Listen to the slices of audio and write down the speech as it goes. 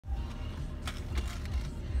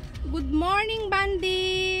Good morning,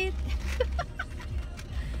 Bandit.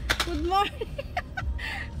 Good morning.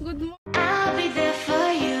 Good morning. I'll be there for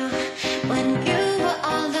you when you were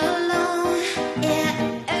all alone. Yeah.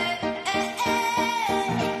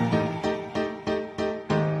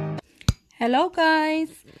 Hello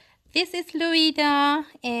guys, this is Louida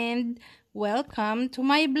and welcome to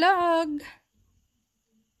my vlog.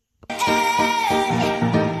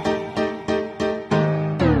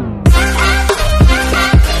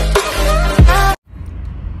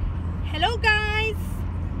 Hello guys,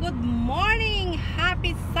 good morning,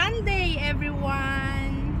 happy Sunday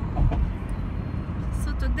everyone.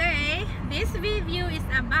 So today, this video is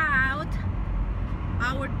about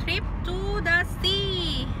our trip to the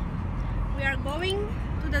sea. We are going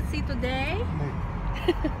to the sea today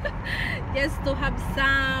just to have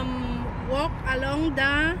some walk along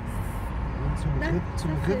the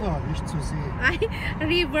zum River, nicht zu See. ay,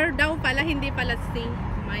 river daw pala, hindi pala sea.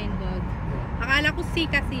 My God. Akala ko sea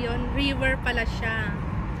kasi yun, river pala siya.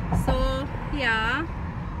 So, yeah,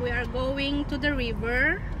 we are going to the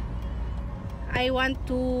river. I want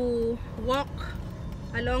to walk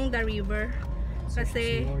along the river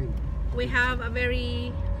kasi we have a very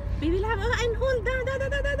we will have ein Hund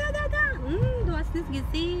du hast nicht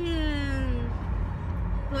gesehen.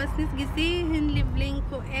 Du hast nicht gesehen, Liebling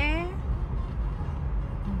ko eh.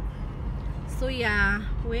 So yeah,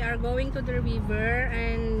 we are going to the river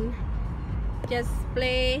and just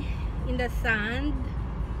play in the sand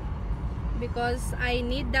because I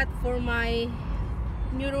need that for my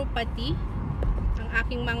neuropathy. Ang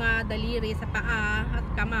aking mga daliri sa paa at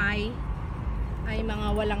kamay ay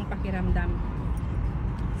mga walang pakiramdam.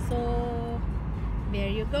 So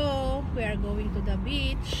there you go, we are going to the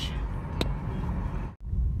beach.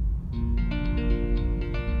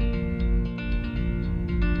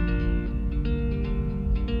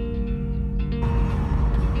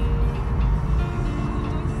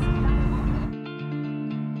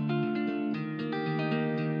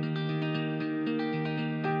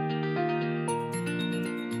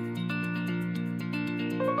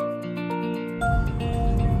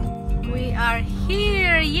 We are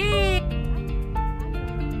here, yay!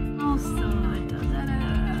 Also,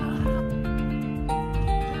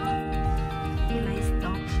 nice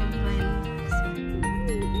talk siya well.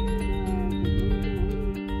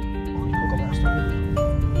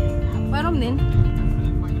 Waarom din?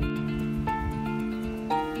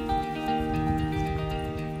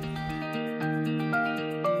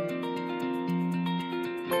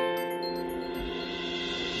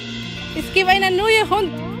 Skip ay na nuye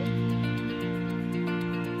hond.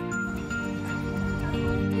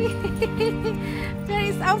 There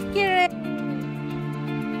is aufgeregt.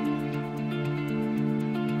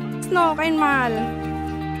 Noch einmal.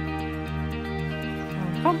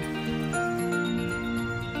 Komm.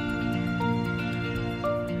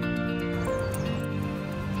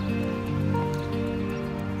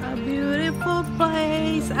 A beautiful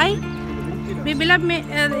place. Ay, bibilab me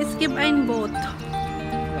skip ein boat.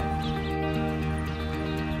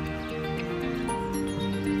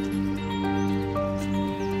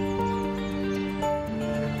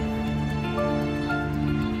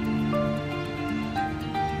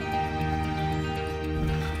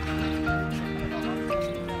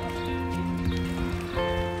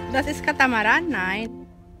 Das ist Katamaran? Nein.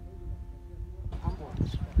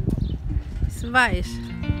 Ich weiß.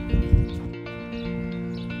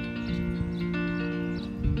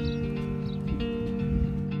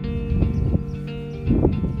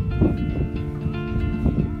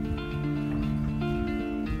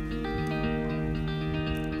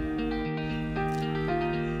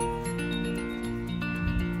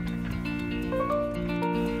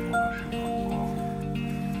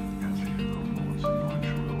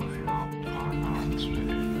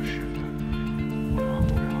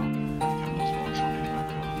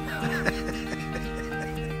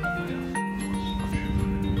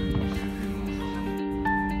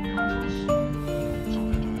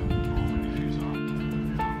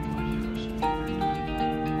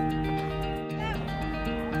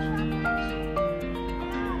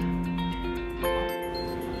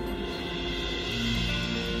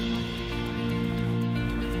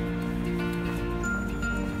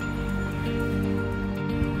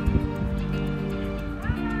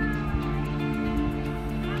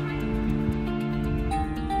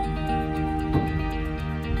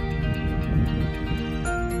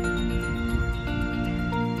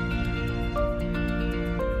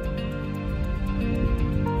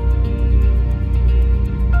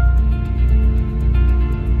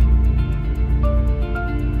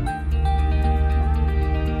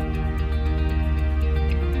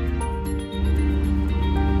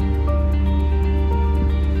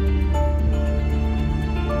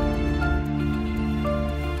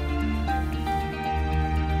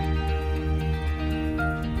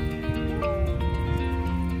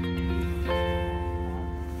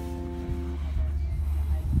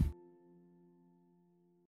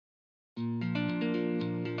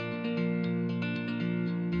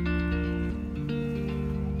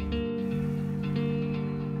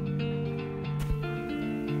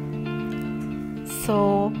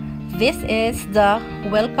 So this is the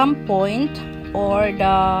welcome point or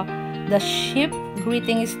the ship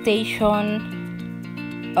greeting station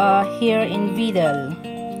here in Wedel.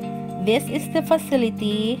 This is the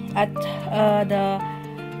facility at the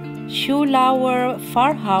Schulauer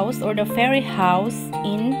Fährhaus or the ferry house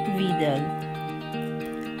in Wedel.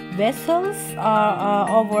 Vessels are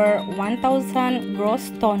over 1,000 gross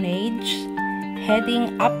tonnage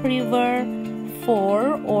heading upriver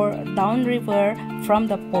for or downriver from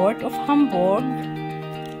the port of Hamburg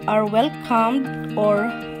are welcomed or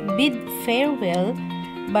bid farewell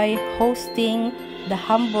by hosting the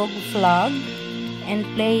Hamburg flag and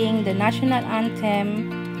playing the national anthem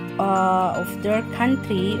of their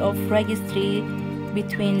country of registry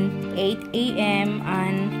between 8 a.m.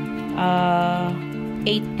 and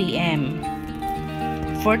 8 p.m.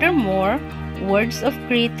 Furthermore, words of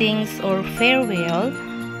greetings or farewell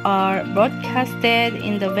are broadcasted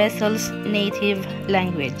in the vessel's native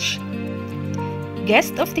language.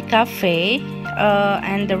 Guests of the cafe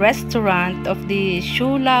and the restaurant of the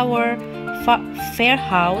Schulauer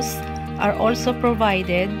Fährhaus are also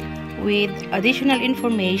provided with additional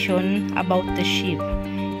information about the ship,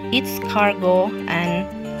 its cargo, and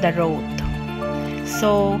the route.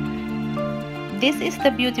 So this is the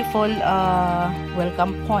beautiful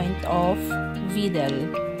welcome point of Wedel.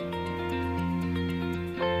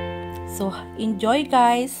 So enjoy,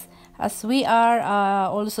 guys, as we are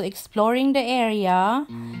also exploring the area,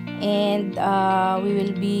 and we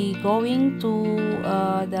will be going to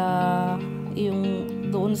yung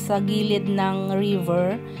doon sa gilid ng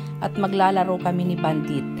river at maglalaro kami ni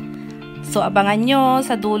Bandit. So abangan nyo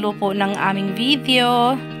sa dulo po ng aming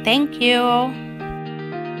video. Thank you!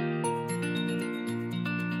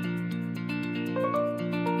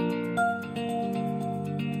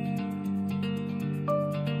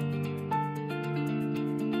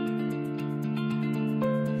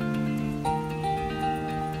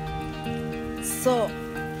 So,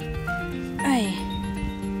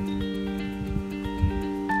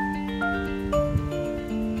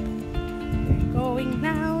 going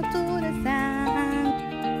now to the sun.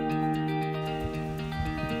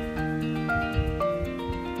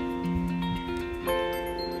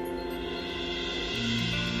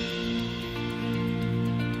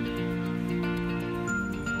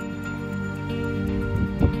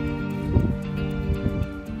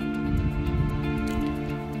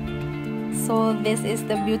 So this is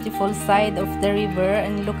the beautiful side of the river,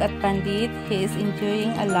 and look at Bandit. He is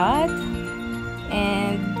enjoying a lot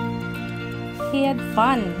and he had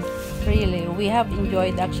fun. Really, we have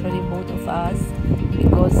enjoyed, actually, both of us,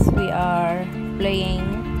 because we are playing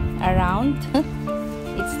around.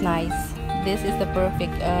 It's nice. This is the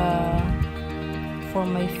perfect for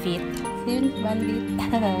my feet. See, Bandit?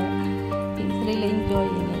 He's really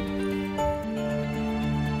enjoying it.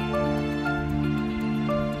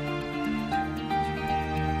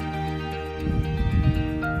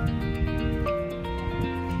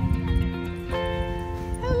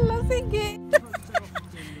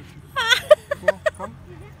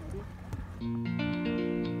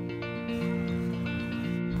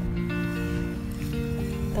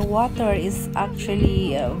 The water is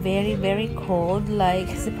actually very cold, like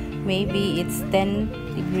maybe it's 10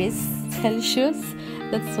 degrees Celsius.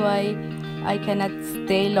 That's why I cannot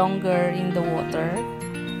stay longer in the water.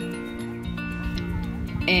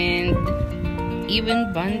 And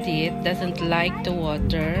even Bandit doesn't like the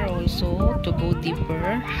water also to go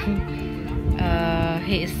deeper.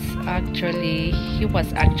 He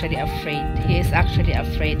was actually afraid. He is actually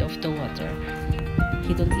afraid of the water.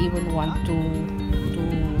 He don't even want to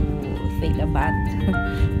take a bath.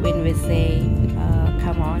 When we say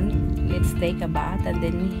come on, let's take a bath, and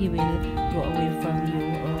then he will go away from you,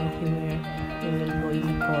 or he will go in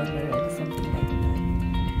the corner and something like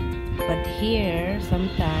that. But here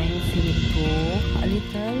sometimes he will go a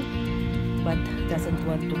little but doesn't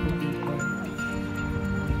want to go deeper.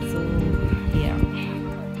 So yeah.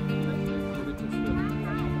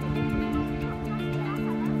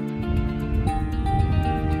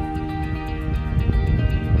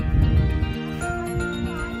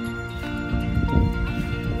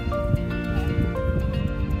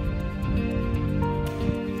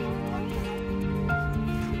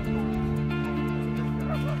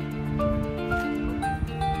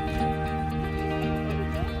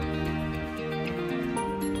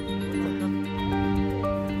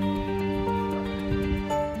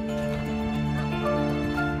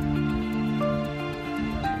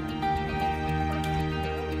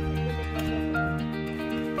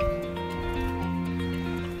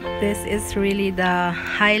 This is really the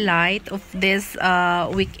highlight of this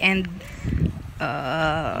weekend,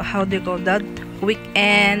 how do you call that,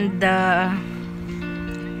 weekend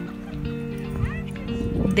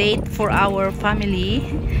date for our family,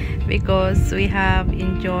 because we have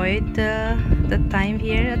enjoyed the time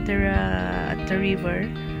here at the river.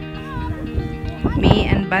 Me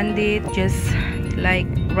and Bandit just like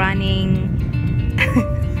running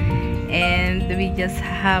and we just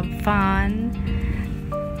have fun.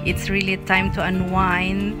 It's really time to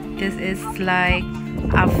unwind. This is like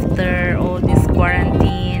after all this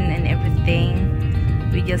quarantine and everything,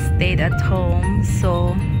 we just stayed at home,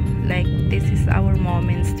 so like this is our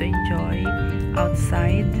moments to enjoy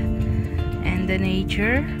outside and the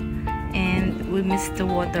nature. And we miss the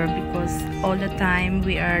water because all the time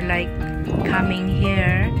we are like coming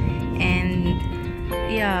here, and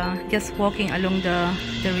yeah, just walking along the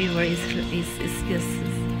river is just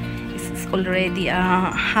it's already a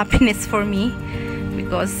happiness for me,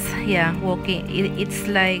 because yeah, walking it's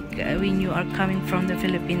like when you are coming from the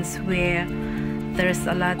Philippines where there's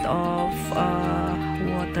a lot of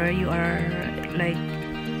water, you are like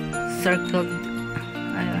circled,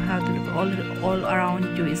 how to look, all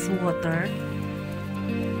around you is water.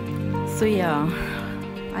 So yeah,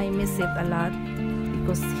 I miss it a lot,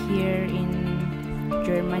 because here in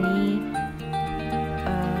Germany,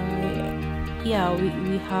 yeah,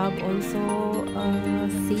 we have also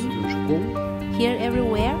sea here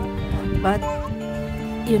everywhere, but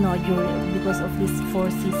you know, because of this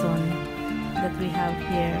 4 season that we have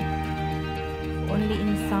here, only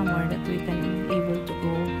in summer that we can able to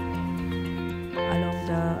go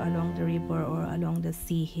along the river or along the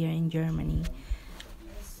sea here in Germany.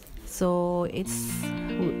 So it's,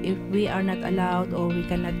 if we are not allowed or we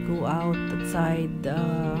cannot go out outside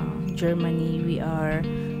Germany, we are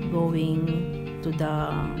going to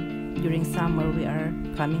during summer we are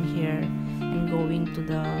coming here and going to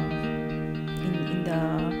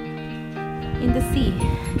in the sea,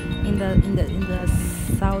 in the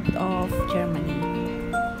south of Germany.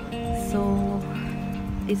 So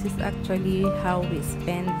this is actually how we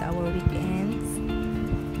spend our weekends,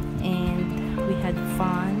 and we had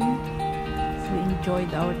fun. We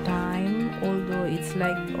enjoyed our time, although it's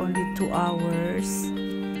like only 2 hours.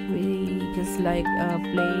 We just like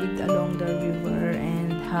played along the river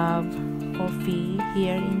and have coffee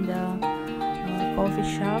here in the coffee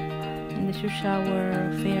shop in the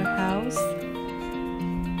Schulauer Fährhaus.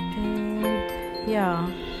 And yeah,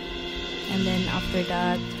 and then after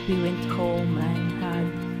that we went home and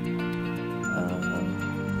had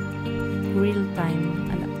real time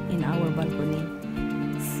in our balcony.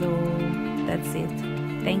 So that's it.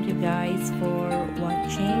 Thank you guys for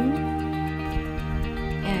watching,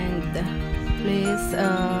 and please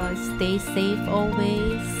stay safe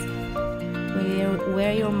always.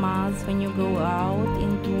 Wear your mask when you go out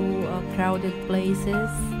into crowded places,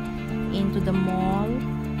 into the mall,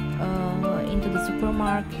 into the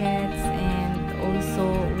supermarkets, and also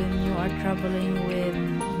when you are traveling with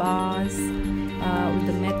bus, with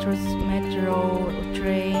the metro,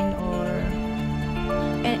 train, or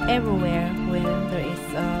everywhere where there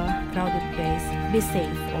is a crowded place. Be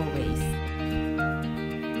safe always.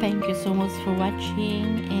 Thank you so much for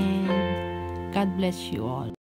watching, and God bless you all.